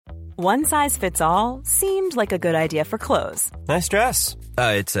One size fits all seemed like a good idea for clothes. Nice dress.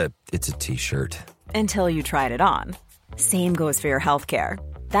 It's a t-shirt. Until you tried it on. Same goes for your healthcare.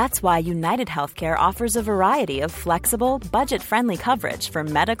 That's why United Healthcare offers a variety of flexible, budget-friendly coverage for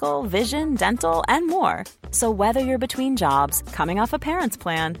medical, vision, dental, and more. So whether you're between jobs, coming off a parent's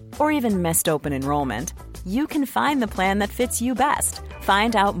plan, or even missed open enrollment, you can find the plan that fits you best.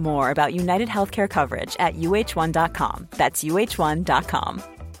 Find out more about United Healthcare coverage at uh1.com. That's uh1.com.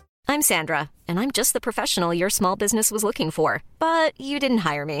 I'm Sandra, and I'm just the professional your small business was looking for. But you didn't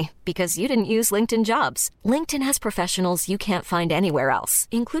hire me because you didn't use LinkedIn Jobs. LinkedIn has professionals you can't find anywhere else,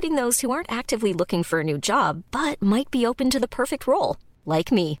 including those who aren't actively looking for a new job, but might be open to the perfect role,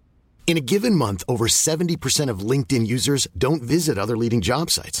 like me. In a given month, over 70% of LinkedIn users don't visit other leading job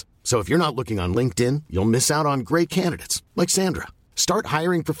sites. So if you're not looking on LinkedIn, you'll miss out on great candidates like Sandra. Start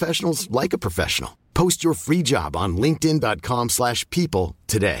hiring professionals like a professional. Post your free job on linkedin.com/people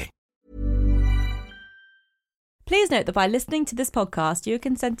today. Please note that by listening to this podcast, you're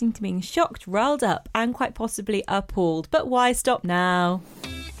consenting to being shocked, riled up, and quite possibly appalled. But why stop now?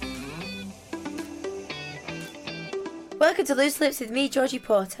 Welcome to Loose Lips with me, Georgie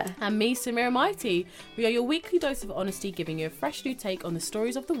Porter. And me, Samira Mighty. We are your weekly dose of honesty, giving you a fresh new take on the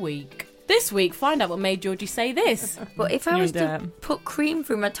stories of the week. This week, find out what made Georgie say this. But if I was to put cream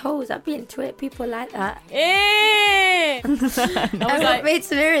through my toes, I'd be into it. People like that. I was what made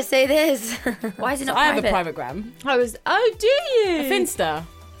Samira say this? Why is it not private? I have a private gram. Oh, do you? A Finsta.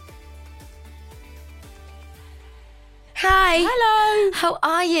 Hi. Hello. How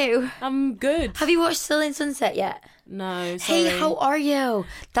are you? I'm good. Have you watched Selling Sunset yet? No, sorry. Hey, how are you?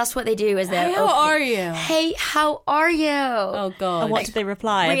 That's what they do, is Hey, how are you? Hey, how are you? Oh, God. And what do they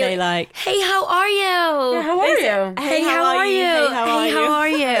reply? Really? Are they like, hey, how are you? Yeah, how are you? Hey, how are you? Hey, how are you? How are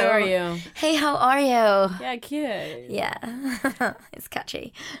you? How are you? Hey, how are you? Yeah, cute. Yeah, it's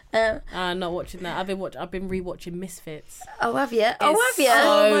catchy. Not watching that. I've been rewatching Misfits. Oh, have you? Oh, have you?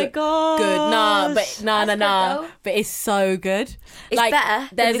 oh my God. Good. Nah. good, though. But it's so good. It's better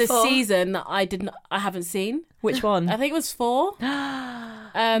than There's before. a season that I haven't seen. Which one? I think it was 4.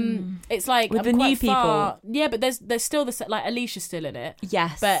 It's like With I'm the quite new far. Yeah, but there's still like Alicia's still in it.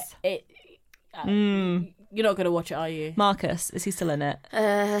 Yes. But it. You're not gonna watch it, are you? Marcus, is he still in it?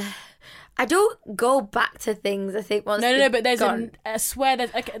 I don't go back to things, I think, once No, but there's gone. I swear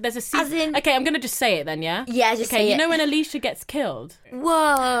there's a season. As in- okay, I'm gonna just say it then, yeah? Yeah, just okay, say you it. know when Alicia gets killed?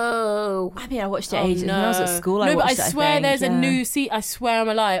 Whoa. I mean, I watched it Oh, ages. no. When I was at school, no, I but watched it, I swear think, there's yeah. a new season. I swear I'm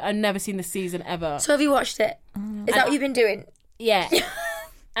alive. I've never seen the season ever. So have you watched it? Is that what you've been doing? Yeah.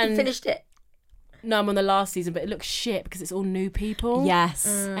 And You finished it? No, I'm on the last season, but it looks shit because it's all new people. Yes.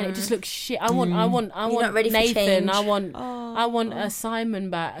 And it just looks shit. I want not ready for Nathan. change. I want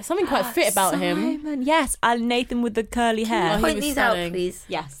Simon back. Something quite fit about him. Simon, yes. And Nathan with the curly hair. Oh, he Point was these stunning. out, please.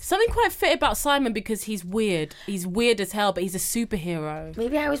 Yes. Something quite fit about Simon because he's weird. He's weird as hell, but he's a superhero.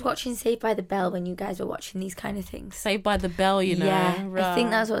 Maybe I was watching Saved by the Bell when you guys were watching these kind of things. Saved by the Bell, you know. Yeah, Right. I think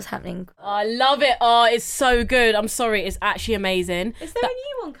that's what's happening. Oh, I love it. Oh, it's so good. I'm sorry, it's actually amazing. Is there a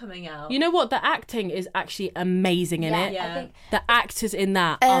new one coming out? You know what? The acting is actually amazing in it. Yeah. The actors in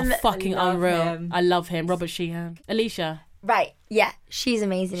that are fucking I love unreal. him. I love him. Robert Sheehan. Alicia. Right, yeah, she's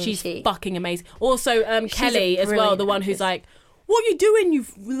amazing, She's isn't she? fucking amazing. Also, Kelly a as well, brilliant the one who's actress. like, "What are you doing?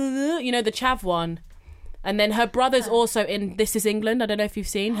 You know, the Chav one." And then her brother's also in This Is England. I don't know if you've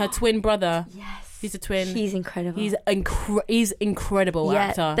seen her twin brother. Yes. He's a twin. He's incredible. He's incredible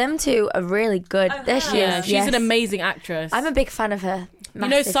actor. them two are really good. There she Yeah, is. she's an amazing actress. I'm a big fan of her. You know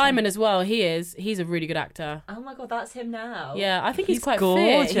Massive Simon as well. He's a really good actor. Oh my God, that's him now. Yeah, I think he's quite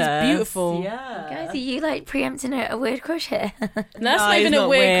gorgeous. fit. He's beautiful. Yeah. Guys, are you like preempting a weird crush here? That's No, not he's even a not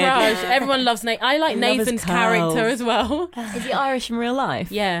weird weird. crush. Everyone loves Nathan. I like I love his Nathan's curls. character as well. Is he Irish in real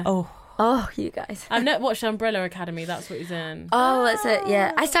life? Yeah. Oh, you guys. I've not watched Umbrella Academy. That's what he's in. Oh, that's it.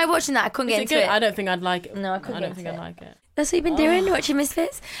 Yeah, I started watching that. I couldn't Is get it into good? it. I don't think I'd like it. No, I couldn't I get don't think into I'd it. like it. That's what you've been doing, watching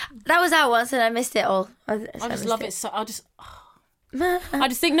Misfits. That was out once, and I missed it all. I just love it. So I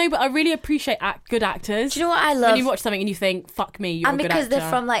just think no, but I really appreciate good actors. Do you know what I love? When you watch something and you think, "Fuck me, you're and a good because actor." they're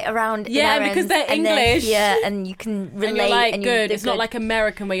from like around Yeah, Ireland, because they're and English. yeah, and you can relate. and you're like and good. they're It's not like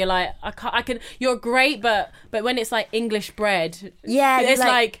American where you're like, I can. You're great, but when it's like English bread, yeah, it's you're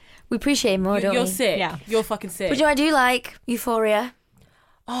like we appreciate more, don't you're we? sick. Yeah. You're fucking sick. But you know, I do like Euphoria.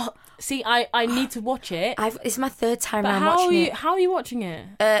 Oh, see, I need to watch it. It's my third time But around how watching are you? it. How are you watching it?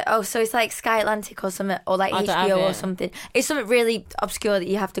 So it's like Sky Atlantic or something, or like I don't have HBO or it. something. It's something really obscure that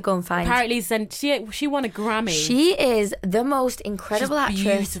you have to go and find. Apparently, she won a Grammy. She is the most incredible She's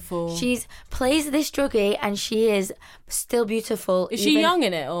actress. beautiful. She's plays this druggie, and she is still beautiful. Is she young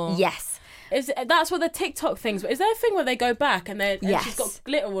in it or? Yes. That's what the TikTok things. Is there a thing where they go back and she's got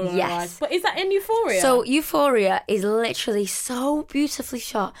glitter all on her eyes? But is that in Euphoria? So Euphoria is literally so beautifully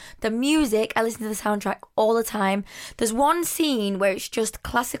shot. The music, I listen to the soundtrack all the time. There's one scene where it's just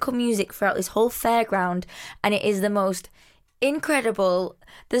classical music throughout this whole fairground, and it is the most incredible.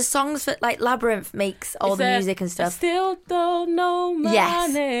 There's songs that like Labyrinth makes all the music and stuff. Still don't know my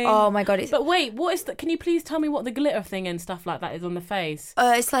name. Oh my god! But wait, what is that? Can you please tell me what the glitter thing and stuff like that is on the face?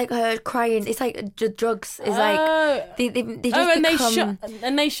 It's like her crying. It's like drugs. It's like they just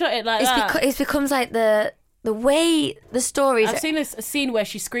and they shot it like that. It becomes like the way the stories. I've seen a scene where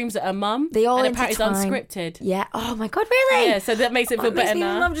she screams at her mum. They all and apparently it's unscripted. Yeah. Oh my god, really? Yeah. So that makes it feel better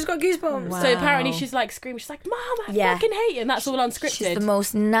now. Mum just got goosebumps. Wow. So apparently she's like screaming. She's like, "Mom, I fucking hate you," and that's all unscripted. She's the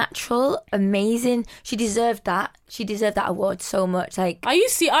most natural, amazing. She deserved that. She deserved that award so much. Like I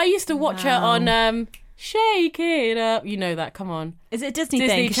used to watch her on Shake It Up. You know that? Come on. Is it a Disney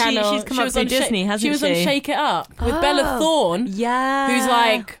thing? 'Cause Channel. She's come up through Disney, hasn't she? She was on Shake It Up with Bella Thorne. Yeah. Who's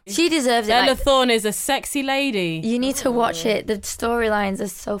like... she deserves it. Bella Thorne is a sexy lady. You need to watch it. The storylines are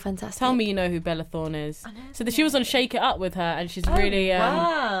so fantastic. Tell me you know who Bella Thorne is. So she was on Shake It Up with her, and she's really...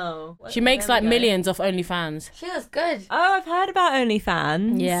 wow. She makes like millions off OnlyFans. She looks good. Oh, I've heard about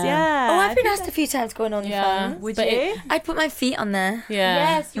OnlyFans. Yeah. Oh, I've been asked a few times going on. Yeah. Would you? I'd put my feet on there.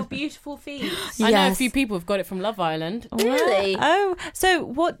 Yeah. Yes, your beautiful feet. I know a few people have got it from Love Island. Really? Oh,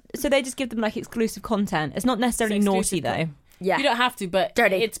 so they just give them like exclusive content. It's not necessarily It's naughty exclusive though. Yeah. You don't have to, but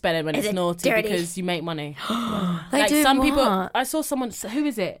Dirty. it's better when Is it's it naughty dirty? because you make money. They do some what? people, I saw someone, who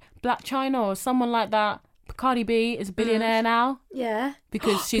is it? Black China or someone like that. Cardi B is a billionaire now Yeah.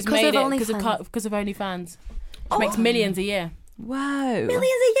 because she's Because made of it OnlyFans. because of OnlyFans. She makes millions a year. Wow. Millions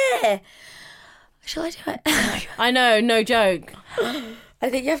a year. Shall I do it? I know, no joke. I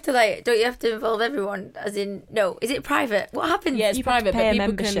think you have to don't you have to involve everyone? As in, no, is it private? What happens? Yeah, it's You have to private, pay but a people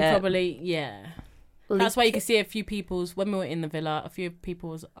membership. can probably, That's why you can see a few people's, when we were in the villa, a few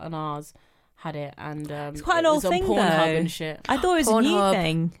people's on ours had it, and It's quite an it old was on thing though. Pornhub and shit. I thought it was a new Pornhub.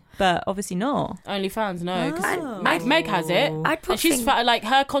 thing, but obviously not. OnlyFans, no. 'Cause Oh. Meg has it. I'd put And she's like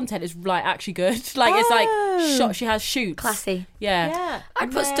her content is like actually good. Like it's Oh. like she has shoots. Classy. Yeah.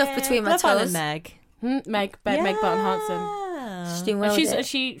 I'd put stuff between my Love Island toes. Meg. Meg Button Hansen. She's doing well And with it.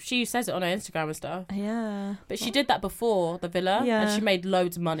 she says it on her Instagram and stuff. Yeah. But she did that before the villa, Yeah. and she made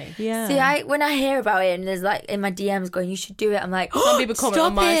loads of money. Yeah. See, when I hear about it and there's like in my DMs going, you should do it. I'm like, Some people comment stop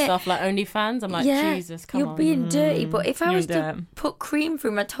on my it. stuff like OnlyFans. I'm like, Jesus, come you're on. being dirty. But if I You're was to dirt. put cream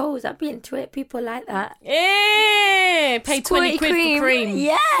through my toes, I'd be into it. People like that. Pay 20 Squirty quid for cream.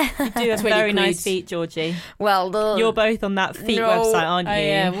 Yeah. You do have 20 very nice quid. feet, Georgie. Well, You're both on that feet No. website, aren't you? Oh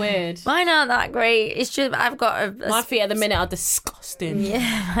yeah, weird. mine aren't that great. It's just I've got a My feet at the minute are disgusting.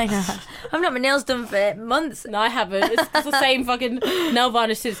 yeah, I know. I've not my nails done for months. No, I haven't. It's the same fucking nail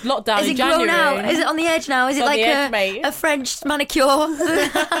varnish since lockdown Is in it January. grown out? Is it on the edge now? Is it on like the edge, mate. a French manicure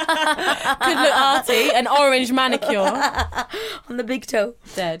Could look arty. An orange manicure. on the big toe?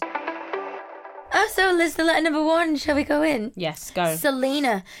 Dead. Oh, so let's the letter number 1. Shall we go in? Yes, go.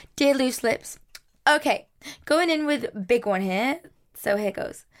 Selena, dear loose lips. Okay, going in with big one here. So here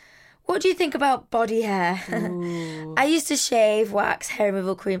goes. What do you think about body hair? I used to shave, wax, hair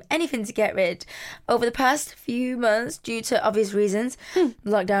removal cream, anything to get rid. Over the past few months, due to obvious reasons,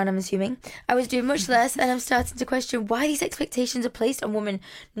 lockdown I'm assuming, I was doing much less, and I'm starting to question why these expectations are placed on women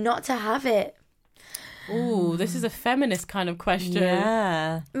not to have it. Ooh, this is a feminist kind of question.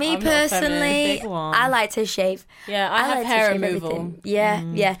 Yeah. Me I'm not a feminist, personally, big one. I like to shave. Yeah, I have like to hair shave removal. everything. Yeah,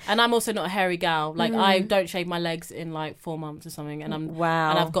 yeah. And I'm also not a hairy gal. Like I don't shave my legs in like 4 months or something, and Wow.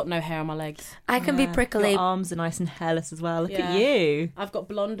 and I've got no hair on my legs. I can be prickly. Your arms are nice and hairless as well. Look Yeah. at you. I've got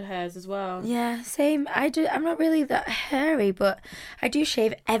blonde hairs as well. Yeah, same. I'm not really that hairy, but I do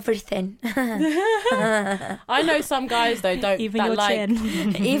shave everything, I know some guys though don't Even that your like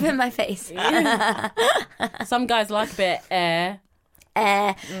chin. even my face. some guys like a bit of air.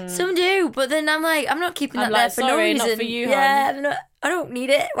 Some do, but then I'm like, I'm not keeping I'm that there like, for sorry, no not reason. for you, yeah, I don't need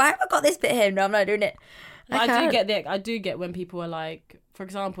it. Why have I got this bit here? No, I'm not doing it. I do get when people are like, for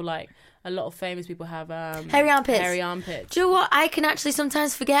example, like a lot of famous people have Hairy armpits. Hairy armpits. Do you know what? I can actually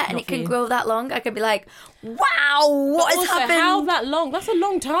sometimes forget, and Not it for can you. grow that long. I can be like, wow, what has Also, happened? how that long? That's a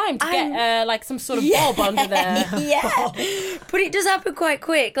long time to get like some sort of bob under there. Yeah, but it does happen quite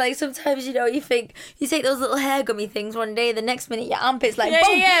quick. Like sometimes, you think you take those little hair gummy things one day, the next minute your armpits like Yeah,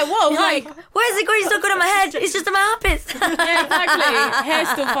 boom. yeah, whoa, You're like, like- where's it going? It's not good on my head. It's just on my armpits. Yeah, exactly. Hair's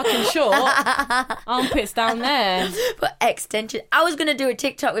still fucking short. Armpits down there. But extension. I was gonna do a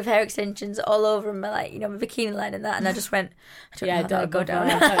TikTok with hair extensions extensions all over my, like, my bikini line and that, and I just went, I don't know how that would go down.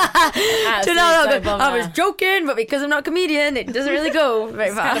 I was joking, but because I'm not a comedian, it doesn't really go very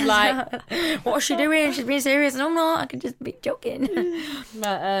far. Kind of like, what was she doing? She's being serious. No, I'm not. I can just be joking.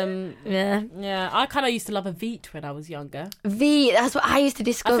 But yeah, I kind of used to love a Veet when I was younger. V, that's what I used to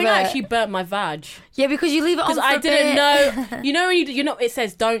discover. I think I actually burnt my vag. Yeah, because you leave it on for I a didn't bit. know. You know when it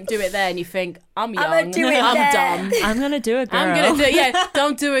says don't do it there, and you think I'm young, I'm gonna do it I'm there. dumb. I'm gonna do it, girl. I'm gonna do it. Yeah,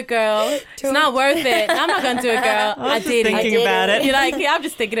 don't do it, girl. It's not worth it. I'm not gonna do it, girl. I did it. thinking about it. You're like, yeah, I'm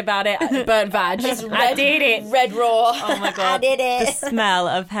just thinking about it. Burnt vag. I did it. Red raw. Oh my god. I did The it. smell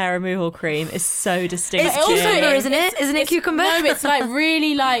of hair removal cream is so distinctive. It's cucumber, isn't it? Isn't it cucumber? No, it's like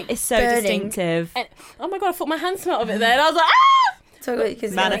really like. It's so burning. distinctive. And, oh my god, I thought my hand smelled of it there, and I was like, ah! So,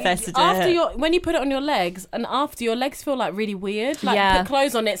 because Manifested After it. when you put it on your legs, and after your legs feel like really weird. Like Yeah. put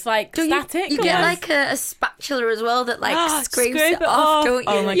clothes on, it's like static. You get almost. like a spatula as well that like scrapes Scrape it off, don't you?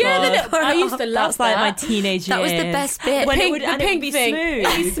 Oh my Yeah, god. I used to love That's like my that. teenage years. That was the best bit. When Pink, it would, the pink be thing. smooth.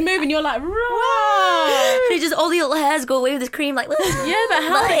 It'd be smooth, and you're like, right. And it just all the little hairs go away with this cream, like Yeah, but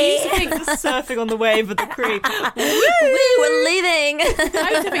how I used to think Surfing on the wave of the creep. we're leaving. I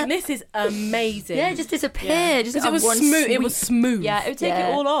used to think this is amazing. Yeah, it just disappeared. Just because it was one smooth. sweep. It was smooth. Yeah, it would take Yeah.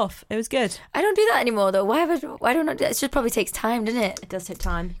 it all off. It was good. I don't do that anymore though. Why don't I do that? It just probably takes time, doesn't it? It does take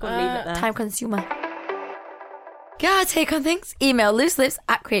time. You've got to leave it there. Time consumer. Get our take on things. Email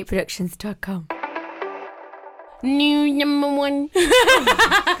looselips@createproductions.com. New number one.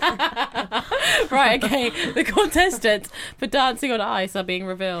 Right, okay. The contestants for Dancing on Ice are being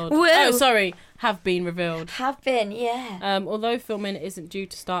revealed. Whoa. Oh, sorry, have been revealed. Have been, yeah. Although filming isn't due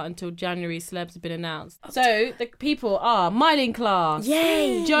to start until January, celebs have been announced. So the people are Mylene Class,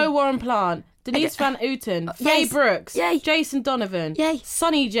 Yay. Joe Warren Plant, Denise Van Outen, Faye Yes. Brooks, Yay. Jason Donovan, Yay.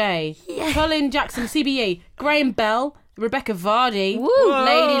 Sonny J, Yay. Colin Jackson, CBE, Graham Bell, Rebecca Vardy, Woo.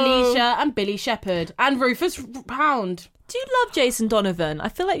 Lady Leisha, and Billy Shepherd, and Rufus Pound. Do you love Jason Donovan? I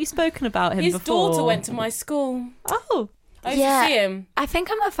feel like you've spoken about him His before. daughter went to my school. Oh. I used to see him. I think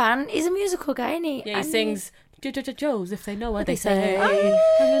I'm a fan. He's a musical guy, isn't he? Yeah, he And sings Joes if they know what they say.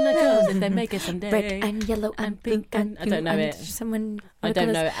 say. Joes if they make it someday. red and yellow and pink and I don't know blue it. and someone. I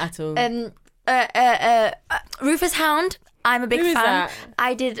don't know it at all. Rufus Hound. I'm a big Who is fan. that?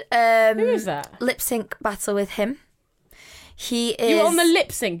 I did Who is that? lip sync battle with him. He is. You were on the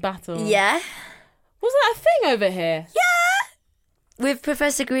lip sync battle. Yeah. Was that a thing over here? With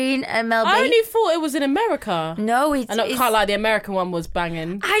Professor Green and Mel B. I only thought it was in America. No, I can't lie, the American one was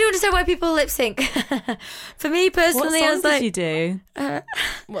banging. I don't understand why people lip sync. For me What personally, song I was did like, you do?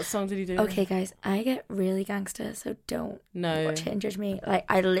 What song did he do? okay, guys, I get really gangster, so don't No. watch it and judge me. Like,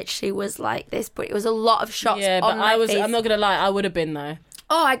 I literally was like this, but it was a lot of shots Yeah, but on my face. I'm not gonna lie, I would have been though.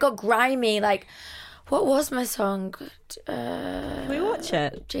 Oh, I got grimy. Like, what was my song? Can we watch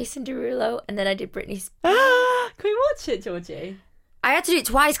it? Jason Derulo, and then I did Britney Spears. Can we watch it, Georgie? I had to do it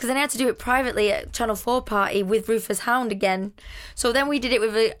twice because then I had to do it privately at Channel 4 party with Rufus Hound again. So then we did it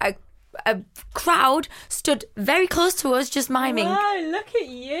with a crowd stood very close to us, just miming. Wow, look at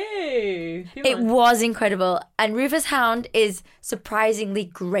you. It was incredible. And Rufus Hound is surprisisingly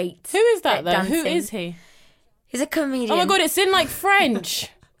great. Who is that at though? Who dancing. is he? He's a comedian. Oh my god, it's in like French.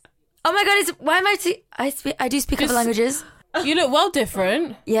 Oh my god, why am I do speak other Just- languages. You look well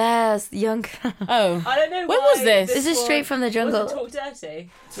different. Yes, young. Oh. I don't know When was this? This is straight from the jungle. Was it Talk Dirty?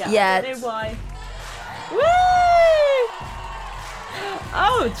 Yeah. I don't know why. Woo!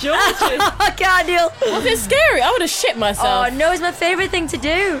 Oh, Georgie. I can't deal. Was it scary? I would have shit myself. Oh no, it's my favourite thing to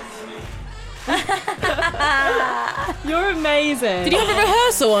do. You're amazing. Did you have a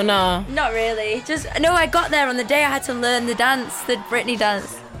rehearsal or nah? Not really. Just no, I got there on the day I had to learn the dance, the Britney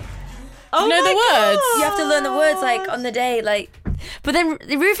dance. Oh You know my the words? You have to learn the words like on the day, like. But then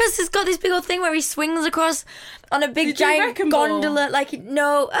Rufus has got this big old thing where he swings across on a big Did you giant wrecking ball? gondola. Like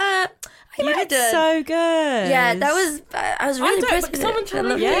no, I You might have did done. so good. Yeah, that was. I was really impressed with someone it. tell me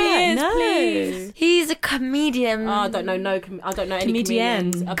who Yeah, he is, no. please. He's a comedian. Oh, I don't know. I don't know any Comedian.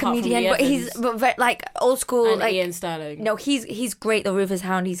 comedians apart comedian, from but he's like old school. and like Ian Sterling. no, he's great. The Rufus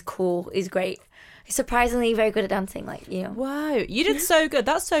Hound. He's cool. He's great. He's surprisingly very good at dancing. Like Wow, you did so good.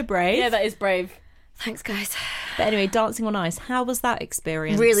 That's so brave. Yeah, that is brave. Thanks, guys. But anyway, Dancing on Ice, how was that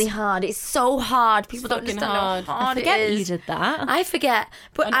experience? Really hard. It's so hard. People don't fucking understand how hard. hard I forget it that is. you did that. I forget,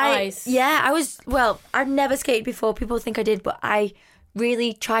 but On I ice. I've never skated before. People think I did, but I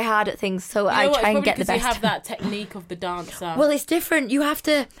really try hard at things, so You know I what? try It's and get probably the 'cause best. you have that technique of the dancer. Well, it's different. You have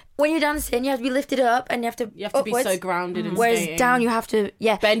to when you're dancing, you have to be lifted up and you have to be upwards. so grounded and Whereas skating. down, you have to,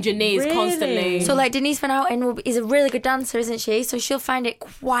 bend your knees constantly. So like Denise Van Houten is a really good dancer, isn't she? So she'll find it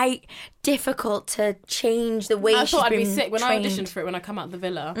quite difficult to change the way I she's thought I'd been be sick when trained. I auditioned for it. When I come out of the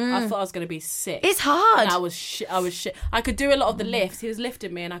villa, I thought I was going to be sick. It's hard. And I was shit. I could do a lot of the lifts. He was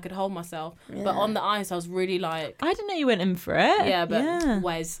lifting me, and I could hold myself. But on the ice, I was really like, I didn't know you went in for it. yeah. But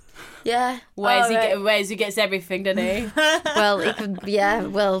Wes, Yeah. Wes, he gets everything, doesn't he? Well, it could, yeah.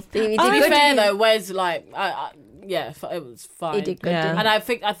 Well, he did To be good, fair didn't he? though, Wes like, it was fine. He did good. Yeah. Didn't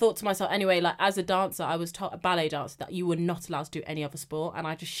he? And I thought to myself, anyway, like as a dancer, I was taught a ballet dancer that you were not allowed to do any other sport, and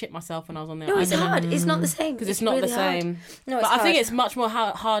I just shit myself when I was on the No, ice. it's hard. It's not the same. Because it's not really the hard. same. No, it's but I think hard. it's much more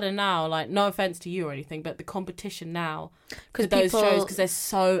harder now. Like, no offense to you or anything, but the competition now, 'Cause those people- shows, because there's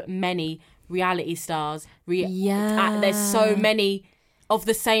so many reality stars. Yeah. There's so many of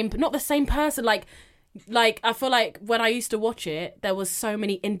the same, but not the same person. Like I feel like when I used to watch it, there was so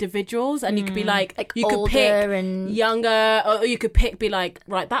many individuals, and you could be like you could older pick and- younger, or you could be like,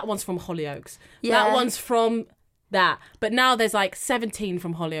 right, that one's from Hollyoaks, Yeah. that one's from that. But now there's like 17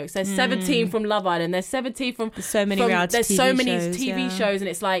 from Hollyoaks, there's 17 from Love Island, there's 17 from so many reality there's so TV many shows, TV yeah. shows, and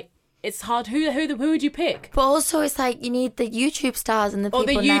it's like it's hard. Who would you pick? But also, it's like you need the YouTube stars and the Or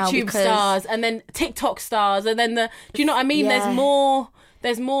people the now YouTube because- stars, and then TikTok stars, and then do you know what I mean? Yeah.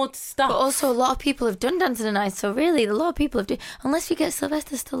 There's more stuff. But also, a lot of people have done Dancing on Ice, so really, a lot of people have done. Unless we get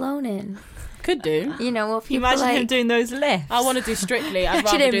Sylvester Stallone in, Could do. you know, what Can you people imagine like. him doing those lifts? I want to do Strictly. I'd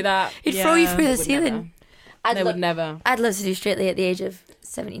Imagine rather him. do that. He'd throw you Yeah. through the Would ceiling. They would never. I'd love to do Strictly at the age of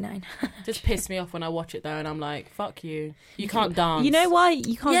 79. Just piss me off when I watch it though, and I'm like, fuck you. You can't dance. You know why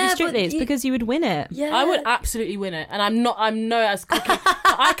you can't Yeah, do but Strictly? It's you- because you would win it. Yeah, I would absolutely win it, and I'm no as cookie.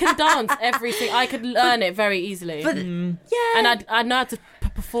 I can dance everything. I could learn it very easily. But yeah, and I know how to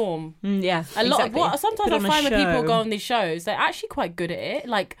perform. Yeah, A lot of exactly. what sometimes Put I on a find when people show. go on these shows, they're actually quite good at it.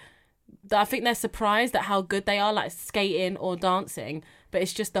 Like, I think they're surprised at how good they are, like skating or dancing. But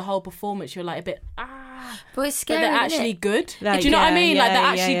it's just the whole performance. You're like a bit but it's but scary. they're isn't actually it? good. Like, Do you know what I yeah, mean? Like yeah, they're yeah,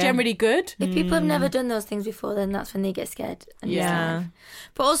 actually yeah. generally good. If people have never done those things before, then that's when they get scared. And Yeah. stuff.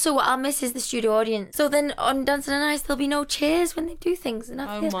 But also, what I'll miss is the studio audience. So then on Dancing on Ice, there'll be no cheers when they do things. And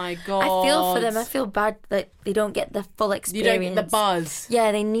I Oh feel, my I feel for them. God. I feel bad that they don't get the full You experience. don't get the buzz.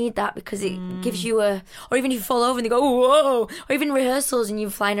 Yeah, they need that because it gives you a... Or even if you fall over and they go, whoa! Or even rehearsals and you're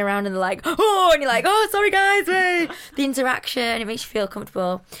flying around and they're like, oh! And you're like, oh, sorry guys, wait. The interaction, it makes you feel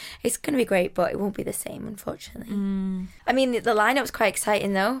comfortable. It's going to be great, but it won't be the same, unfortunately. I mean, the lineup's quite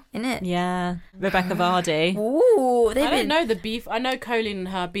exciting though, isn't it? Yeah, Rebecca Vardy. Ooh, they've I been... don't know the beef. I know Colleen and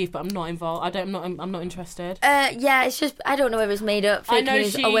her beef, but I'm not involved. I'm not interested. Yeah, it's just I don't know whether it's made up fake I know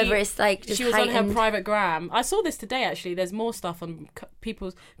news or whether it's like just she was on her heightened. private gram. I saw this today actually. There's more stuff on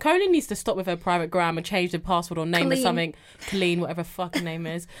people's. Colleen needs to stop with her private gram and change the password or name or Colleen. something. Colleen, whatever fucking name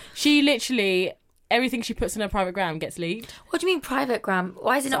is. She literally everything she puts in her private gram gets leaked. What do you mean private gram?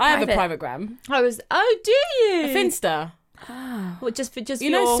 Why is it So not I private? have a private gram. Oh, do you? A Finsta. What, just for You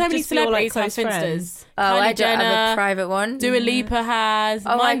know, so many just for your, like, celebrities have close friends? Finstas. Oh, Kylie I don't have Jenner, a private one. Dua Lipa has.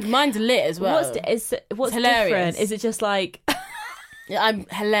 Oh, Mine's lit as well. What's hilarious. different? Is it just like Yeah, I'm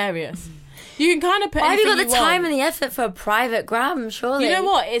hilarious. You can kind of put. Why have you got anything the time want. and the effort for a private gram? Surely. You know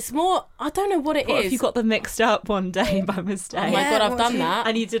what? It's more. I don't know what it what is. if you got them mixed up one day by mistake? Oh my Yeah, god, I've what done do you- that.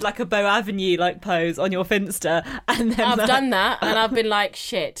 And you did like a Bow Avenue like pose on your Finsta, and then I've done that, and I've been like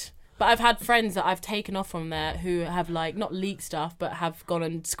shit. But I've had friends that I've taken off from there who have like not leaked stuff, but have gone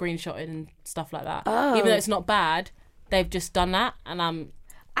and screenshotted and stuff like that. Oh. Even though it's not bad, they've just done that, and I'm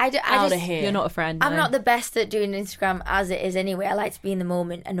I out just, of here. You're not a friend. I'm no. not the best at doing Instagram as it is anyway. I like to be in the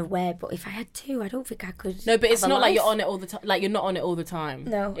moment and aware, but if I had to, I don't think I could. No, but it's have a not like you're life. on it all the time. Like you're not on it all the time.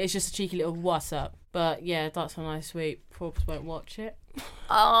 No. It's just a cheeky little what's up. But yeah, that's a nice week. Probs won't watch it. Oh,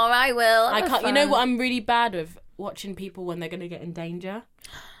 I will. I I'm a can't. You know fan. what? I'm really bad with watching people when they're going to get in danger.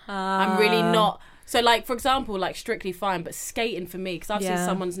 I'm really not. So, like, for example, like Strictly fine, but skating for me, because I've seen Yeah.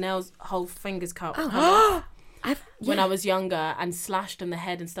 someone's nails, whole fingers cut Oh. come off when yeah. I was younger and slashed on the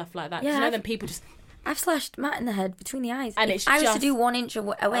head and stuff like that. 'Cause Yeah, you know, I've- then people just. I've slashed Matt in the head between the eyes. And If it's I was to just- do 1 inch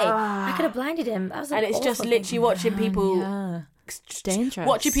away, I could have blinded him. That was an And it's just awful literally thing. watching people. Yeah. It's dangerous.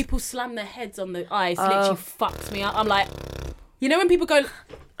 Watching people slam their heads on the ice Oh. literally fucks me up. I'm like, you know, when people go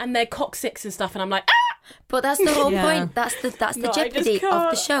and they're coccyx and stuff, and I'm like, ah! But that's the whole Yeah. point. That's the No, I just jeopardy of the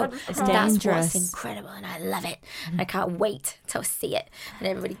can't. show. It's That's dangerous. what's incredible, and I love it. I can't wait to see it. And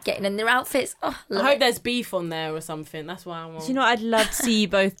everybody getting in their outfits. Oh, I love hope it. there's beef on there or something. That's why I want. Do you know what I'd love to see you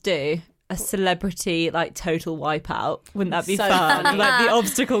both do? a celebrity like total wipeout. Wouldn't that be So fun? funny. Like the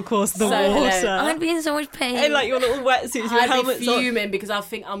obstacle course, the So hilarious. water, I'd be in so much pain. and like your little wetsuits, your I'd helmets be on. fuming because I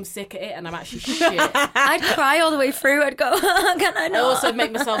think I'm sick at it and I'm actually shit. I'd cry all the way through. I'd go, can I I not? also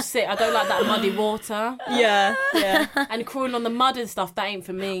make myself sick. I don't like that muddy water. Yeah. And crawling on the mud and stuff, that ain't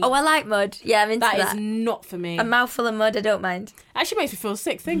for me. Oh, I like mud. Yeah, I'm into That that. is not for me. A mouthful of mud, I don't mind. Actually makes me feel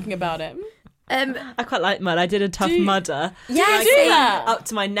sick thinking about it. I quite like mud. I did a tough Do you- mudder. Yeah, I do same. that? Up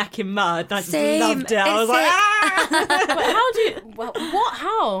to my neck in mud. And I just Same. loved it. I was It's like, it. ah! But how do you... Well, what?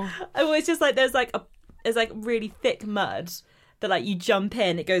 How? Oh, it's just like there's like really thick mud that like you jump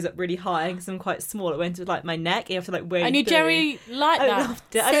in, it goes up really high, and because I'm quite small, it went to like my neck. You have to like wade And you through. generally like I that?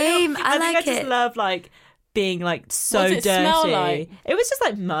 loved it. Same. I think like I just it. love like being like so What does it dirty. smell like? It was just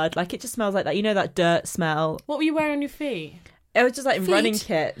like mud. Like it just smells like that. You know that dirt smell. What were you wearing on your feet? It was just like Feet. running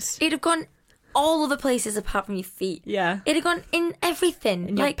kit. It'd have gone all other places apart from your feet. Yeah. It'd have gone in everything.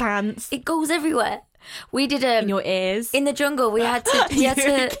 In your like pants. It goes everywhere. We did In your ears. in the jungle. We had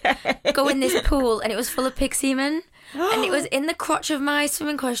to go in this pool, and it was full of pig semen, and it was in the crotch of my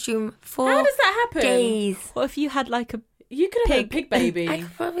swimming costume for How does that happen? days. What if you had like a You could have had a pig baby. I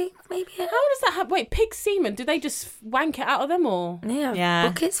could probably maybe How does that happen? Wait, pig semen? Do they just wank it out of them or? yeah,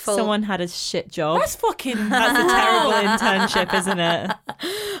 buckets full. Someone had a shit job. That's fucking... That's a terrible internship, isn't it?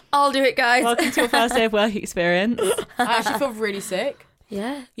 I'll do it, guys. Welcome to your first day of work experience. I actually feel really sick.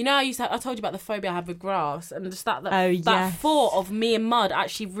 Yeah. You know, I told you about the phobia I have with grass, and just that Oh, yes. that thought of me and mud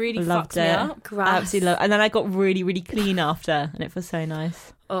actually really Loved fucks me it. up. Grass. Absolutely love. And then I got really, really clean after, and it was so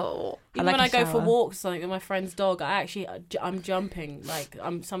nice. Oh. Even like when a I go for shower. walks, like with my friend's dog, I'm jumping. Like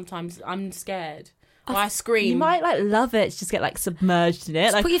I'm scared. Or I scream. You might like love it. Just get like submerged in it.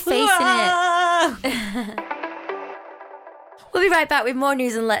 Just like put your face in it. "Ah!" We'll be right back with more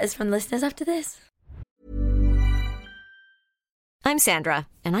news and letters from listeners after this. I'm Sandra,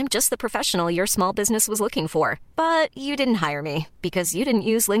 and I'm just the professional your small business was looking for. But you didn't hire me because you didn't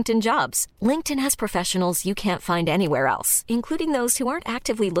use LinkedIn Jobs. LinkedIn has professionals you can't find anywhere else, including those who aren't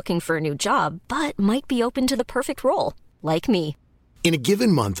actively looking for a new job, but might be open to the perfect role, like me. In a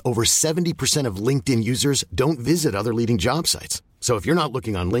given month, over 70% of LinkedIn users don't visit other leading job sites. So if you're not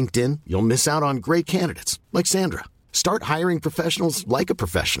looking on LinkedIn, you'll miss out on great candidates like Sandra. Start hiring professionals like a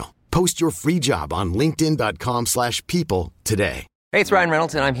professional. Post your free job on linkedin.com/people today. Hey, it's Ryan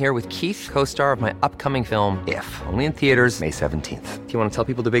Reynolds, and I'm here with Keith, co-star of my upcoming film, If, only in theaters May 17th. Do you want to tell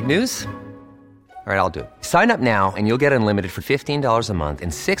people the big news? All right, I'll do it. Sign up now and you'll get unlimited for $15 a month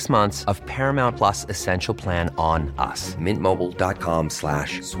and 6 months of Paramount Plus Essential Plan on us.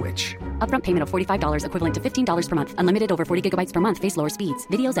 MintMobile.com/switch. Upfront payment of $45 equivalent to $15 per month. Unlimited over 40 gigabytes per month. Face lower speeds.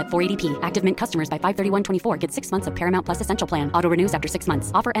 Videos at 480p. Active Mint customers by 531.24 get 6 months of Paramount Plus Essential Plan. Auto renews after 6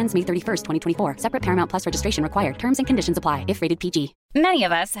 months. Offer ends May 31st, 2024. Separate Paramount Plus registration required. Terms and conditions apply if rated PG. Many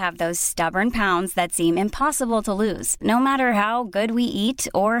of us have those stubborn pounds that seem impossible to lose, no matter how good we eat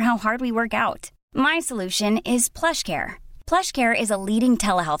or how hard we work out. My solution is PlushCare. PlushCare is a leading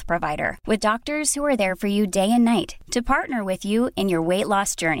telehealth provider with doctors who are there for you day and night to partner with you in your weight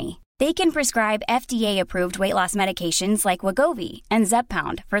loss journey. They can prescribe FDA-approved weight loss medications like Wegovy and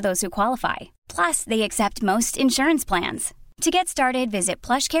Zepbound for those who qualify. Plus, they accept most insurance plans. To get started, visit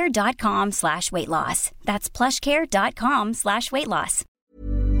plushcare.com/weightloss. That's plushcare.com/weightloss.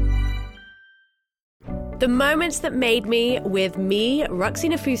 The Moments That Made Me with me, Roxy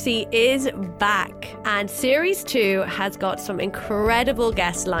Nafusi, is back. And Series 2 has got some incredible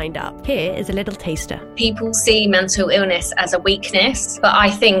guests lined up. Here is a little taster. People see mental illness as a weakness, but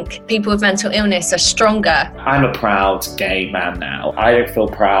I think people with mental illness are stronger. I'm a proud gay man now. I don't feel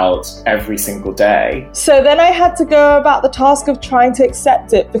proud every single day. So then I had to go about the task of trying to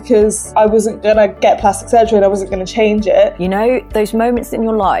accept it because I wasn't going to get plastic surgery and I wasn't going to change it. You know, those moments in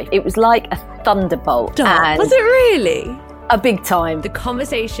your life, it was like a thunderbolt. And was it really? A big time. The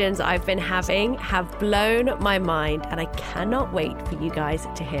conversations I've been having have blown my mind, and I cannot wait for you guys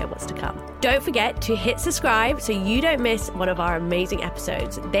to hear what's to come. Don't forget to hit subscribe so you don't miss one of our amazing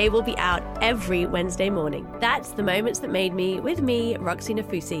episodes. They will be out every Wednesday morning. That's The Moments That Made Me with me, Roxy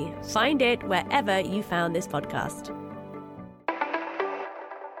Nafusi. Find it wherever you found this podcast.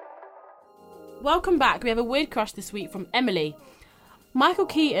 Welcome back. We have a weird crush this week from Emily. Michael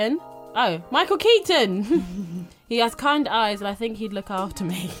Keaton. Oh, Michael Keaton! He has kind eyes and I think he'd look after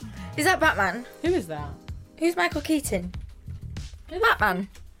me. Is that Batman? Who is that? Who's Michael Keaton? Batman.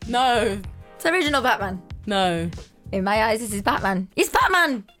 No. It's the original Batman. No. In my eyes, this is Batman. It's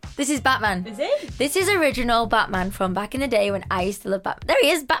Batman! This is Batman. Is it? This is original Batman from back in the day when I used to love Batman. There he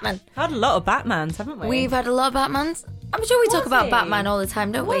is, Batman. We've had a lot of Batmans, haven't we? We've had a lot of Batmans. I'm sure we talk about he? Batman all the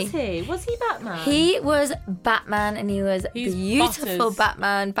time, don't we? Was he? Was he Batman? He was Batman, and he was beautiful Butters.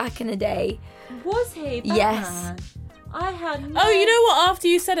 Batman back in the day. Was he Batman? Yes. I had no... Oh, you know what? After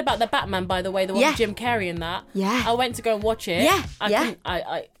you said about the Batman, by the way, the one with Jim Carrey and that, I went to go and watch it. Yeah, I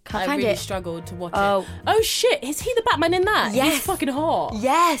Can't find really it. struggled to watch Oh. it. Oh shit! Is he the Batman in that? Yes. He's fucking hot.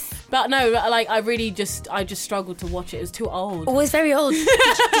 Yes. But no, like I just struggled to watch it. It was too old. Oh, it's very old.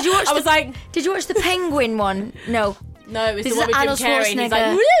 Did you watch? I was like, did you watch the Penguin one? No. No, it's This the one is with Jim Arnold Carrey, and he's like,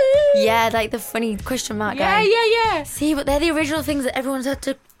 Schwarzenegger. woo! Yeah, like the funny question mark guy. Yeah. See, but they're the original things that everyone's had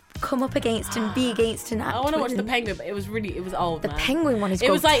to come up against and be against and act I want to watch with. the Penguin, but it was old. The man. Penguin one is It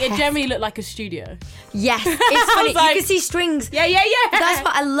was like it grotesque. generally looked like a studio. Yes, it's funny. like- You can see strings. Yeah. That's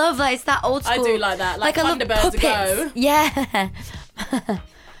what I love. Like it's that old I school. do like that. Like I love Thunderbirds puppets. Go. Yeah.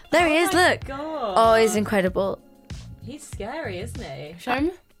 There he is. Look. God. Oh, he's incredible. He's scary, isn't he? Show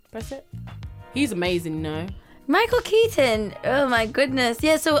him. Press it. He's amazing, you know. Michael Keaton. Oh my goodness.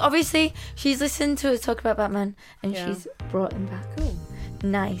 Yeah. So obviously she's listened to us talk about Batman, and Yeah. she's brought him back. Cool.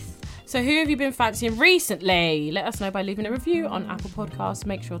 Nice. So who have you been fancying recently? Let us know by leaving a review on Apple Podcasts.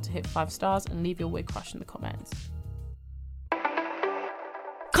 Make sure to hit 5 stars and leave your weird crush in the comments.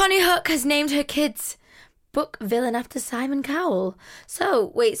 Connie Hook has named her kids book villain after Simon Cowell.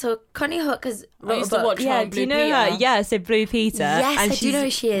 So Connie Hook has wrote used a to book. watch Yeah, do you know her? Yeah, so Blue Peter. Yes, and I do she's know who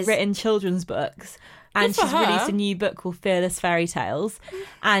she is. written children's books. And Good for she's her. released a new book called Fearless Fairy Tales.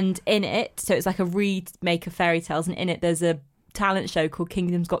 And in it, so it's like a remake of fairy tales, and in it there's a talent show called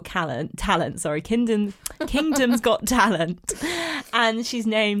Kingdom's Got Talent. Kingdom's Got Talent. And she's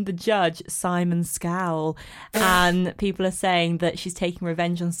named the judge Simon Scowell. And people are saying that she's taking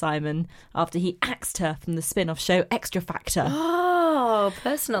revenge on Simon after he axed her from the spin-off show Extra Factor. Oh,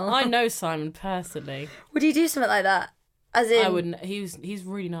 personal. I know Simon personally. Would you do something like that? As in, I wouldn't. He's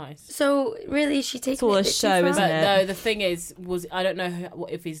really nice. So really, she takes all it a bit too show, far? isn't But it? no, the thing is, I don't know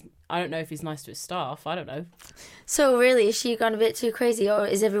if he's nice to his staff. I don't know. So really, is she gone a bit too crazy, or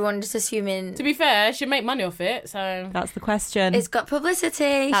is everyone just assuming? To be fair, she'd make money off it. So That's the question. It's got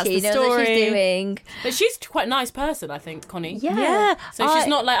publicity. That's She the knows what story. she's doing. But she's quite a nice person, I think, Connie. Yeah. So she's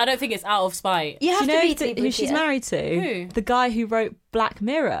not like, I don't think it's out of spite. You have Do you know to be who she's married to? Who? The guy who wrote Black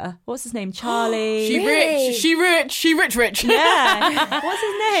Mirror. What's his name? Charlie. She Really? rich. She rich. She rich. Yeah. What's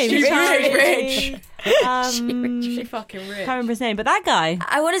his name? She Charlie. rich. She fucking rich. Can't remember his name, but that guy.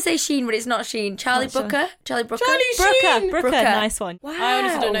 I want to say Sheen, but it's not Sheen. Charlie Not Sheen. Brooker. Charlie Brooker. Brooker. Nice one. Wow. I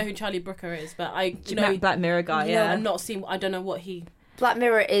honestly don't know who Charlie Brooker is, but I know Black Mirror guy. No, Yeah. I've not seen. I don't know what he. Black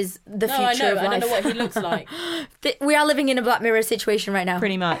Mirror is the No, I future know. of I life. don't know what he looks like. We are living in a Black Mirror situation right now.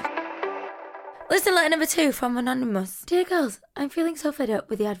 Pretty much. Listen, letter number 2 from Anonymous. Dear girls, I'm feeling so fed up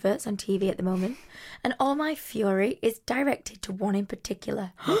with the adverts on TV at the moment, and all my fury is directed to one in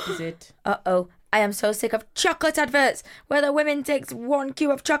particular. What is it? Uh-oh. I am so sick of chocolate adverts where the woman takes 1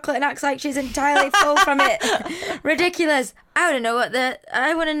 cube of chocolate and acts like she's entirely full from it. Ridiculous. I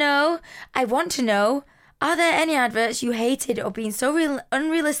want to know, are there any adverts you hated or being so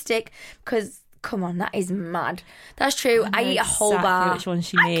unrealistic? Because, come on, that is mad. That's true. I eat a whole exactly bar. which one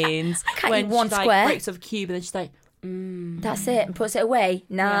she means. I can't when eat one she, square. Like, breaks off a cube and then she's like, That's it. And puts it away.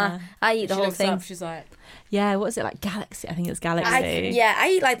 Nah, Yeah. I eat the She whole looks thing. up, she's like, yeah, what is it, like Galaxy? I think it's Galaxy. I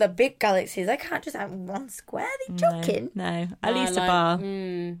eat like the big galaxies. I can't just have one square. Are they joking? No, at least like, a bar.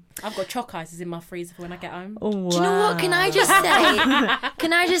 I've got choc ices in my freezer for when I get home. Oh, Do you know what? Can I just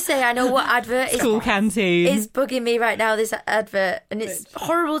say? I know what advert is School canteen. is bugging me right now. This advert, and it's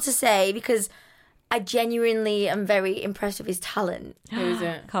horrible to say because I genuinely am very impressed with his talent. Who is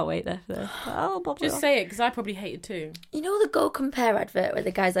it? Can't wait there for this. Oh, Bob Just say it, because I probably hate it too. You know the Go Compare advert where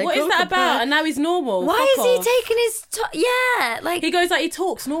the guy's like, What "Go is that compare." about? And now he's normal. Why Fuck is he off. taking his? Yeah, like He goes like he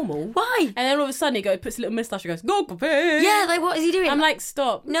talks normal. why? And then all of a sudden he puts a little moustache and goes, go compare. Yeah, like what is he doing? I'm like,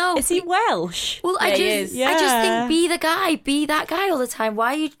 stop. no. Is he Welsh? Well, Yeah, I he just is. I just Yeah. think be the guy, be that guy all the time.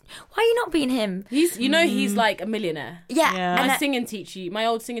 Why are you not being him? He's like a millionaire. Yeah, Yeah. and My I-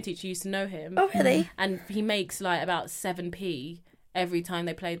 old singing teacher used to know him. Oh really? And he makes like about 7p every time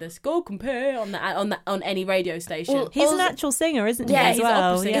they play this go compare on any radio station. Well, He's an Also- actual singer, isn't he? Yeah, as he's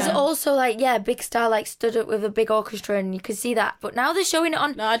well? opposite. There's also like big star like stood up with a big orchestra and you can see that. But now they're showing it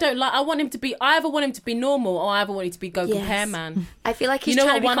on. No, I don't like. I either want him to be normal or I either want him to be go Yes. compare man. I feel like he's You know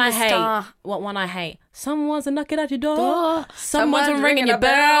trying what to one become I a hate? star. What one I hate? Someone's knocking at your door. Door. Someone's ringing your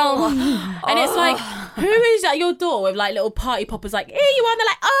bell. And it's like, who is at your door with like little party poppers like, here you are? And they're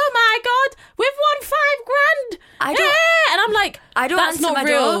like, oh my God, we've won $5,000. I don't- Yeah. And I'm like, I don't that's answer not my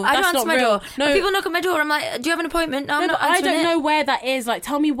real. door. I That's don't answer not my real. door. No, When people knock at my door, I'm like, do you have an appointment? No, I'm no, not but I answering don't it. know where that is. Like,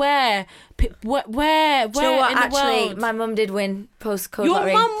 tell me where. Where Do you know what? in the Actually, world? my mum did win postcode Your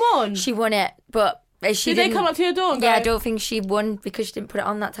lottery. mum won? She won it, but She Did they didn't- come up to your door and go? Yeah, I don't think she won because she didn't put it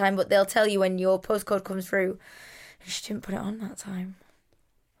on that time, but they'll tell you when your postcode comes through. She didn't put it on that time.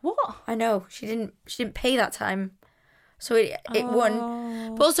 What? I know. She didn't pay that time. So it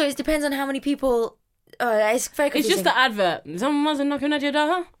won. But also, it depends on how many people... it's very confusing. It's just the advert. Someone's knocking at your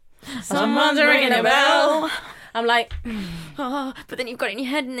door. Someone's ringing a bell. I'm like... but then you've got it in your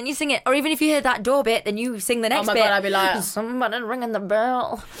head and then you sing it. Or even if you hear that door bit, then you sing the next bit. Oh my God, I'd be like... Somebody's ringing the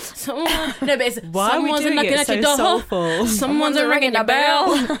bell. No, but it's... Why are we someone's doing knocking it at so your door. soulful? Someone's ringing the bell.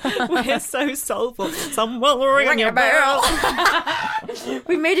 We're so soulful. Someone ringing your bell.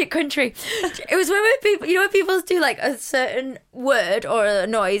 We made it country. It was when people, when people do like a certain word or a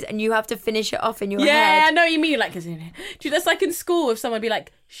noise and you have to finish it off in your head. Yeah, I know what you mean. Like, 'cause, that's like in school if someone would be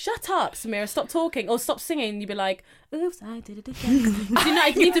like, shut up, Samira, stop talking, or stop singing, you'd be like, oops, I did it again.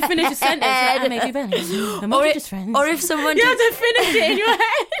 You need to finish a sentence. Like, I made you better. Or if someone you have to finish it in your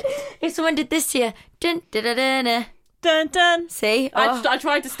head. If someone did this to you, dun dun dun dun dun. Dun dun. See, I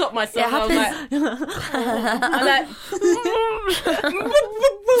tried to stop myself. I was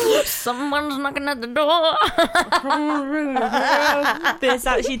like, someone's knocking at the door. This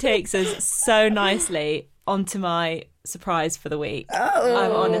actually takes us so nicely onto my surprise for the week.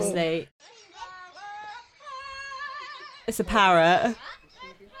 I'm honestly... It's a parrot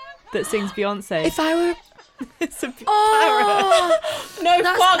that sings Beyonce. If I were... It's a parrot. No,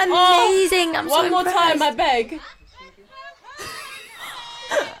 that's fuck amazing. I'm so one more impressed. time, I beg.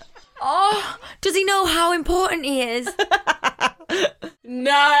 Does he know how important he is?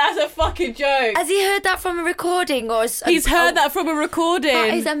 No, that's a fucking joke. Has he heard that from a recording, or he's heard that from a recording?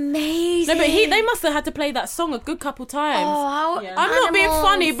 That is amazing. No, but they must have had to play that song a good couple times. I'm not being Animals.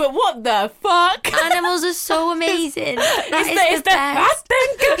 funny, but what the fuck? Animals are so amazing. It's the I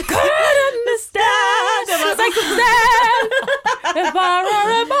think I could understand. It's like if I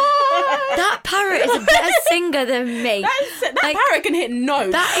were a boy. That parrot is a better singer than me. That parrot can hit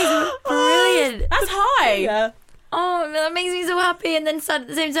notes. That is brilliant. That's high. Yeah. Oh, that makes me so happy and then sad at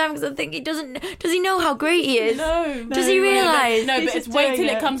the same time because I think does he know how great he is? No. Does he realise? No, but He's it's just wait doing till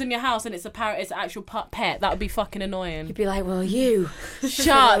it it. comes in your house and it's a parrot, it's an actual pet. That would be fucking annoying. You'd be like, well, you.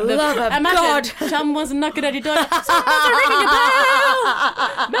 Shut the love of imagine God. someone's knocking at your door. Someone's ringing your bell.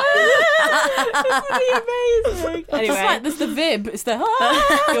 This would be amazing. It's Anyway, like there's the vib. It's the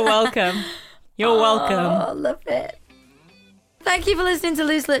you're welcome. You're welcome. Oh, love it. Thank you for listening to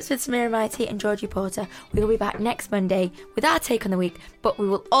Loose Lips with Samira Mighty and Georgie Porter. We will be back next Monday with our take on the week, but we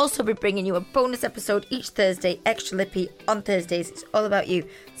will also be bringing you a bonus episode each Thursday, extra lippy on Thursdays. It's all about you,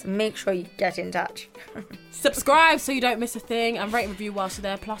 so make sure you get in touch. Subscribe so you don't miss a thing and rate and review whilst you're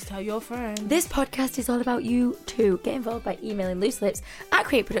there, plus tell your friends. This podcast is all about you too. Get involved by emailing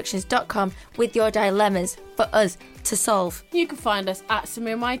looselips@createproductions.com with your dilemmas for us to solve. You can find us at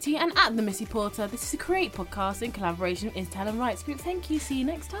Samira Mighty and at The Missy Porter. This is a Create podcast in collaboration with Intel and Rights Group. Thank you. See you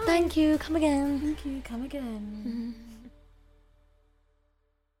next time. Thank you. Come again. Thank you. Come again.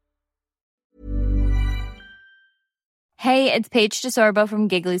 Hey, it's Paige DeSorbo from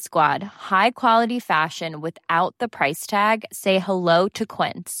Giggly Squad. High quality fashion without the price tag. Say hello to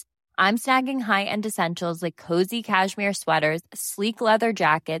Quince. I'm snagging high-end essentials like cozy cashmere sweaters, sleek leather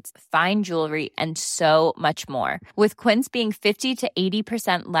jackets, fine jewelry, and so much more. With Quince being 50 to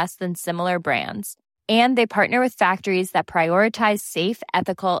 80% less than similar brands. And they partner with factories that prioritize safe,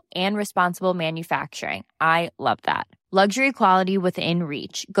 ethical, and responsible manufacturing. I love that. Luxury quality within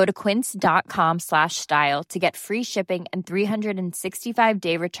reach. Go to quince.com/style to get free shipping and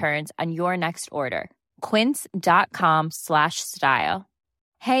 365-day returns on your next order. Quince.com/style.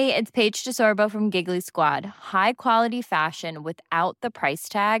 Hey, it's Paige DeSorbo from Giggly Squad. High quality fashion without the price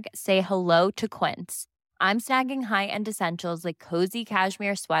tag. Say hello to Quince. I'm snagging high-end essentials like cozy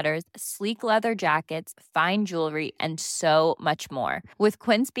cashmere sweaters, sleek leather jackets, fine jewelry, and so much more. With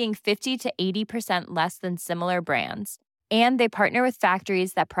Quince being 50 to 80% less than similar brands. And they partner with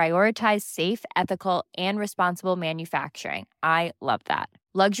factories that prioritize safe, ethical, and responsible manufacturing. I love that.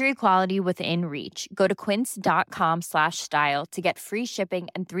 Luxury quality within reach. Go to quince.com/style to get free shipping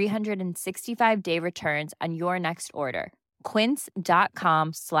and 365-day returns on your next order.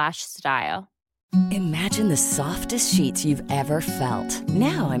 Quince.com/style. Imagine the softest sheets you've ever felt.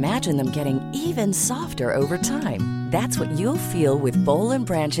 Now imagine them getting even softer over time. That's what you'll feel with Boll &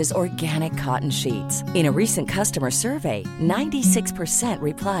 Branch's organic cotton sheets. In a recent customer survey, 96%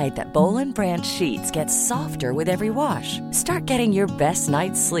 replied that Boll & Branch sheets get softer with every wash. Start getting your best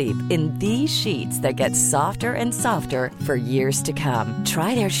night's sleep in these sheets that get softer and softer for years to come.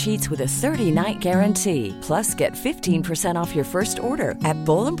 Try their sheets with a 30-night guarantee. Plus, get 15% off your first order at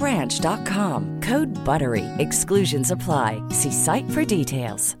bollandbranch.com. Code BUTTERY. Exclusions apply. See site for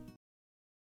details.